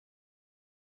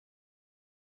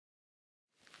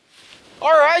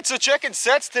All right, so checking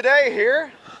sets today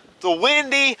here. It's a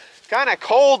windy, kind of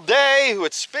cold day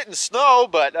with spitting snow,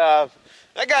 but that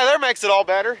guy there makes it all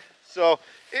better. So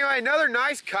anyway, another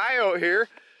nice coyote here.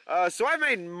 So I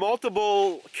made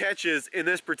multiple catches in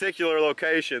this particular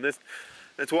location.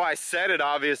 That's why I set it,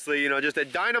 obviously, you know, just a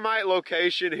dynamite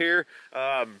location here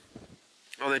on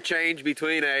the change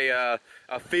between a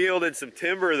field and some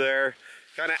timber there.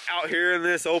 Kind of out here in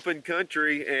this open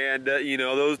country, and you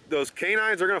know, those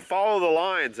canines are going to follow the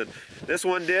lines, and this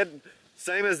one did,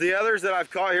 same as the others that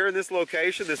I've caught here in this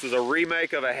location. This was a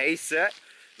remake of a hay set.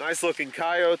 Nice looking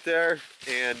coyote there,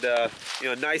 and you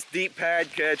know, nice deep pad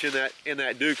catch in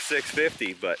that Duke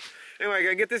 650. But anyway,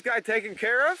 gonna get this guy taken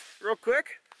care of real quick.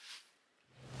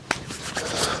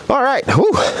 All right,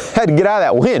 whew, had to get out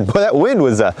of that wind. Boy, that wind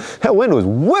was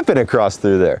whipping across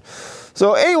through there.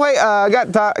 So anyway, I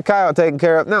got coyote taken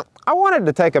care of. Now, I wanted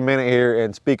to take a minute here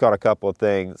and speak on a couple of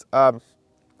things.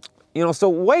 You know, so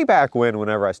way back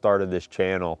whenever I started this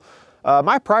channel,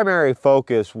 my primary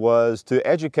focus was to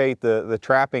educate the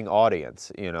trapping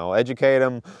audience, you know, educate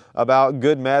them about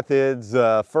good methods,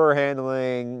 fur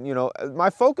handling. You know, my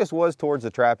focus was towards the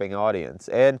trapping audience.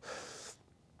 And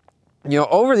you know,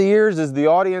 over the years, as the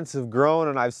audience have grown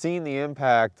and I've seen the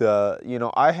impact, you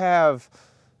know, I have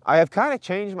kind of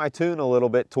changed my tune a little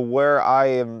bit to where I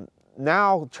am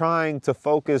now trying to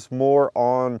focus more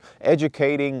on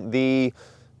educating the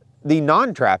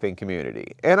non-trapping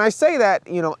community. And I say that,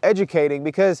 you know, educating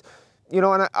because, you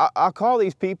know, and I'll call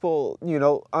these people, you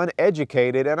know,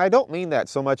 uneducated, and I don't mean that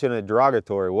so much in a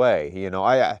derogatory way. You know,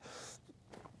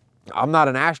 I'm not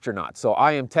an astronaut, so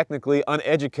I am technically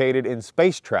uneducated in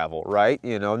space travel, right?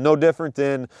 You know, no different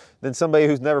than somebody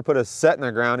who's never put a set in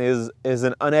the ground is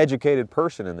an uneducated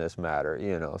person in this matter,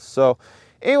 you know. So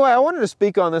anyway, I wanted to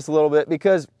speak on this a little bit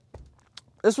because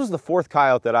this was the 4th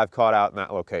coyote that I've caught out in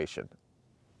that location.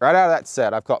 Right out of that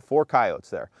set, I've caught 4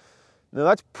 coyotes there. Now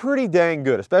that's pretty dang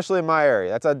good, especially in my area.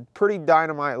 That's a pretty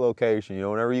dynamite location, you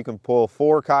know, whenever you can pull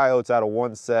 4 coyotes out of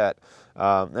one set.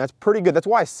 That's pretty good. That's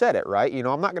why I set it, right? You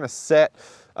know, I'm not going to set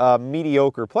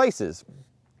mediocre places.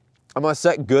 I'm going to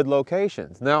set good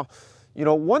locations. Now, you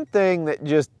know, one thing that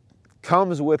just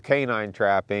comes with canine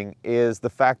trapping is the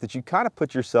fact that you kind of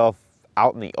put yourself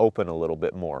out in the open a little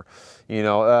bit more. You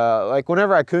know, like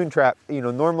whenever I coon trap, you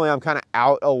know, normally I'm kind of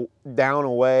out, down,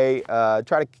 away,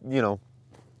 try to, you know,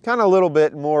 kind of a little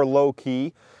bit more low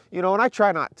key. You know, and I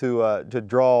try not to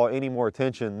draw any more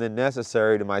attention than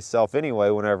necessary to myself anyway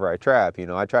whenever I trap. You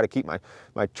know, I try to keep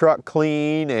my truck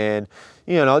clean and,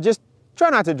 you know, just try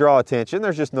not to draw attention.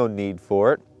 There's just no need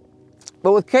for it.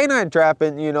 But with canine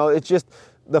trapping, you know, it's just,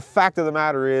 the fact of the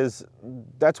matter is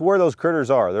that's where those critters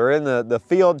are. They're in the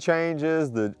field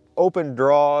changes, the open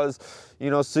draws, you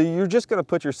know, so you're just going to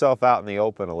put yourself out in the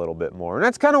open a little bit more. And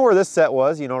that's kind of where this set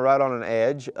was, you know, right on an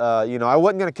edge. You know, I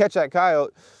wasn't going to catch that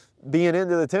coyote being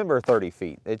into the timber 30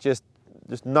 feet. It's just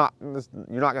not,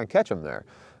 you're not going to catch them there.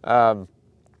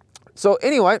 So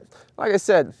anyway, like I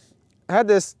said, I had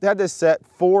this set,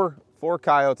 four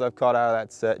coyotes I've caught out of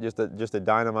that set, just a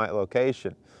dynamite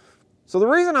location. So the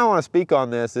reason I want to speak on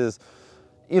this is,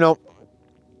 you know,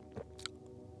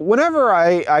 whenever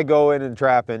I go in and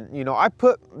trapping, you know, I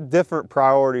put different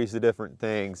priorities to different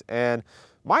things, and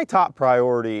my top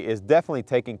priority is definitely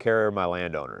taking care of my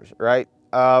landowners, right?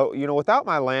 You know, without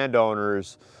my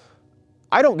landowners,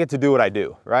 I don't get to do what I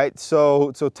do, right?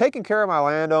 So taking care of my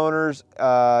landowners,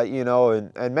 you know,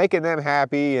 and making them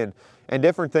happy and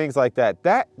different things like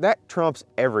that trumps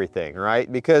everything,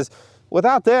 right? Because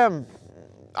without them,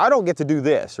 I don't get to do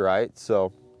this, right?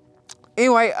 So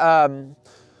anyway,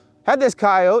 had this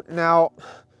coyote. Now,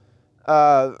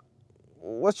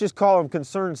 let's just call him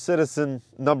concerned citizen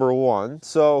number 1.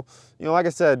 So, you know, like I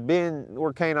said,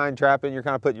 we're canine trapping, you're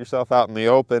kind of putting yourself out in the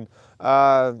open.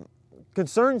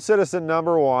 Concerned citizen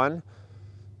number 1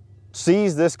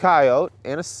 sees this coyote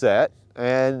in a set,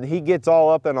 and he gets all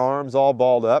up in arms, all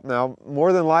balled up. Now,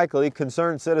 more than likely,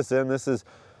 concerned citizen, this is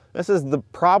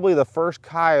probably the first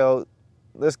coyote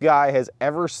this guy has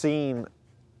ever seen,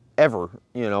 ever,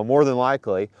 you know, more than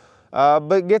likely.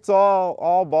 But gets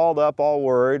all balled up, all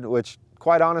worried, which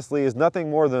quite honestly is nothing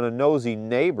more than a nosy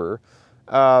neighbor.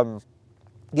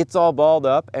 Gets all balled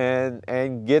up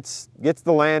and gets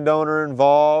the landowner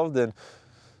involved, and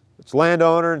which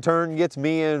landowner in turn gets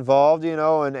me involved, you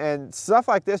know, and stuff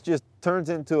like this just turns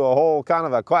into a whole kind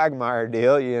of a quagmire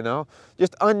deal, you know,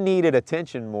 just unneeded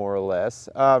attention more or less.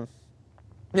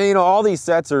 You know, all these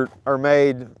sets are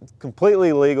made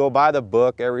completely legal, by the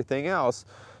book, everything else.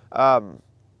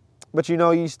 But you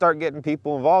know, you start getting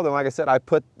people involved, and like I said, I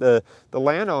put the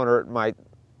landowner at my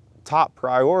top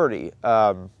priority.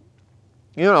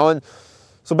 You know, and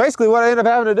So basically what I ended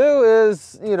up having to do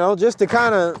is, you know, just to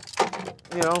kind of,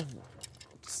 you know,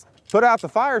 put out the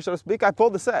fire, so to speak, I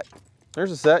pulled the set.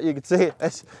 There's the set, you can see it.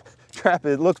 That's trap,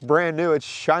 it looks brand new, it's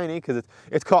shiny because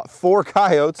it's caught 4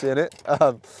 coyotes in it.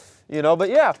 You know, but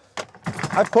yeah,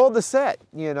 I pulled the set,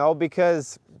 you know,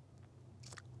 because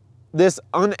this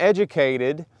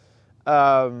uneducated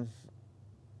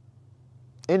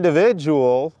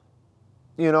individual,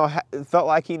 you know, felt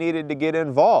like he needed to get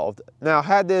involved. Now,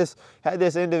 had this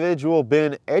individual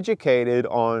been educated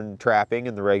on trapping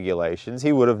and the regulations,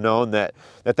 he would have known that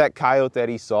that coyote that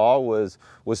he saw was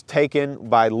taken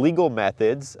by legal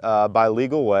methods, by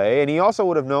legal way, and he also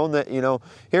would have known that, you know,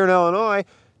 here in Illinois,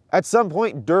 at some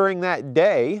point during that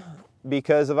day,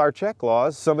 because of our check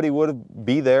laws, somebody would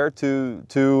be there to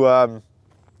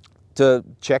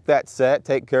check that set,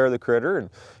 take care of the critter,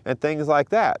 and things like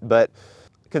that. But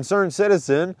concerned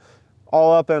citizen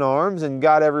all up in arms and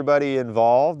got everybody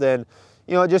involved, and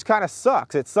you know, it just kind of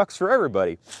sucks. It sucks for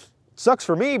everybody. It sucks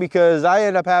for me because I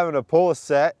end up having to pull a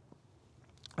set.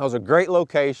 That was a great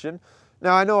location.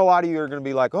 Now I know a lot of you are going to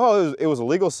be like, oh, it was a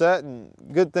legal set and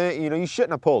good thing, you know, you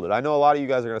shouldn't have pulled it. I know a lot of you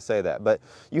guys are going to say that, but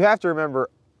you have to remember,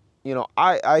 you know,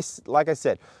 I like I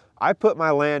said, I put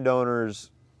my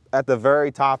landowners at the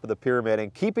very top of the pyramid,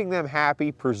 and keeping them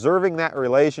happy, preserving that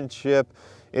relationship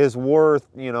is worth,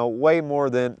 you know, way more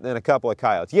than a couple of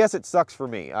coyotes. Yes, it sucks for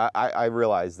me. I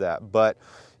realize that. But,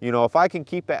 you know, if I can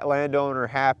keep that landowner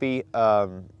happy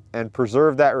and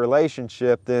preserve that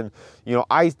relationship, then, you know,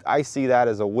 I see that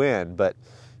as a win. But,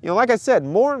 you know, like I said,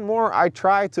 more and more I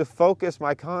try to focus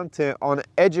my content on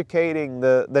educating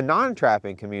the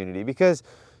non-trapping community because,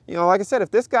 you know, like I said, if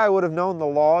this guy would have known the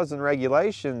laws and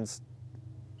regulations,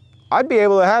 I'd be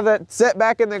able to have that set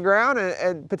back in the ground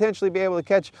and potentially be able to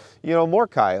catch, you know, more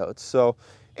coyotes. So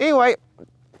anyway,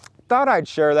 thought I'd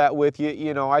share that with you.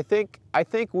 You know, I think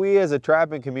we as a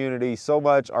trapping community so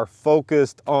much are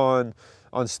focused on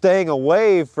staying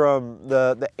away from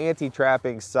the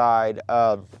anti-trapping side.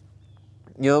 You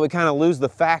know, we kind of lose the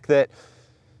fact that,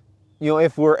 you know,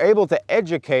 if we're able to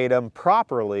educate them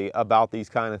properly about these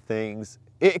kind of things,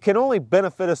 it can only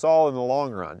benefit us all in the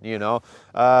long run, you know.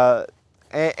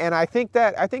 And I think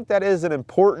that is an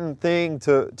important thing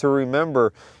to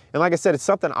remember. And like I said, it's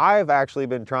something I've actually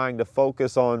been trying to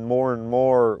focus on more and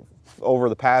more over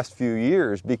the past few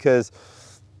years because,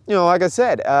 you know, like I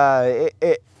said,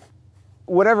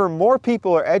 whenever more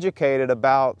people are educated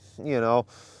about, you know,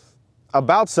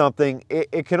 about something,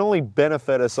 it can only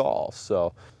benefit us all.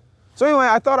 So anyway,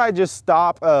 I thought I'd just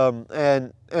stop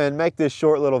and make this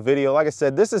short little video. Like I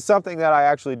said, this is something that I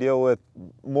actually deal with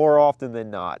more often than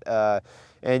not.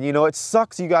 And you know, it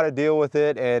sucks you got to deal with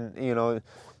it. And you know,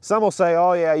 some will say,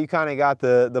 oh yeah, you kind of got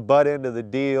the butt end of the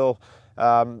deal.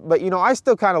 But you know, I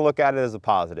still kind of look at it as a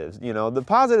positive. You know, the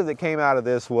positive that came out of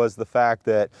this was the fact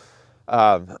that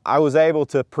I was able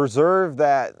to preserve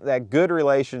that good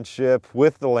relationship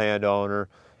with the landowner.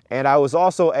 And I was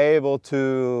also able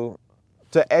to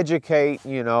educate,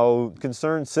 you know,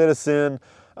 concerned citizen,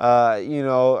 you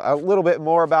know, a little bit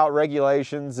more about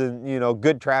regulations and, you know,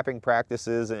 good trapping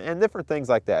practices and different things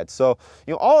like that. So,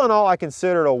 you know, all in all, I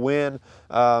consider it a win.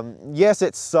 Yes,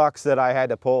 it sucks that I had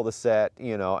to pull the set,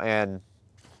 you know, and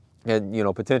you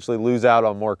know, potentially lose out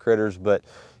on more critters, but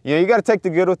you know, you got to take the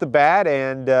good with the bad,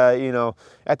 and you know,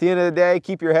 at the end of the day,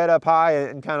 keep your head up high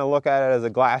and kind of look at it as a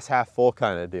glass half full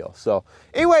kind of deal. So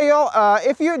anyway, y'all,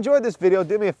 if you enjoyed this video,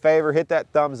 do me a favor, hit that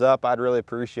thumbs up. I'd really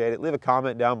appreciate it. Leave a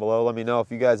comment down below. Let me know if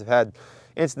you guys have had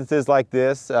instances like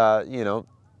this. You know,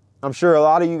 I'm sure a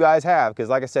lot of you guys have, because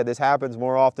like I said, this happens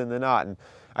more often than not. And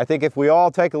I think if we all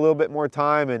take a little bit more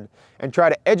time and try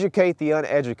to educate the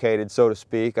uneducated, so to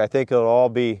speak, I think it'll all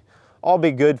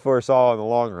be good for us all in the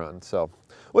long run. So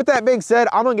with that being said,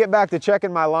 I'm gonna get back to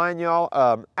checking my line,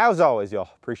 y'all. As always, y'all,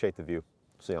 appreciate the view.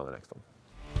 See you on the next one.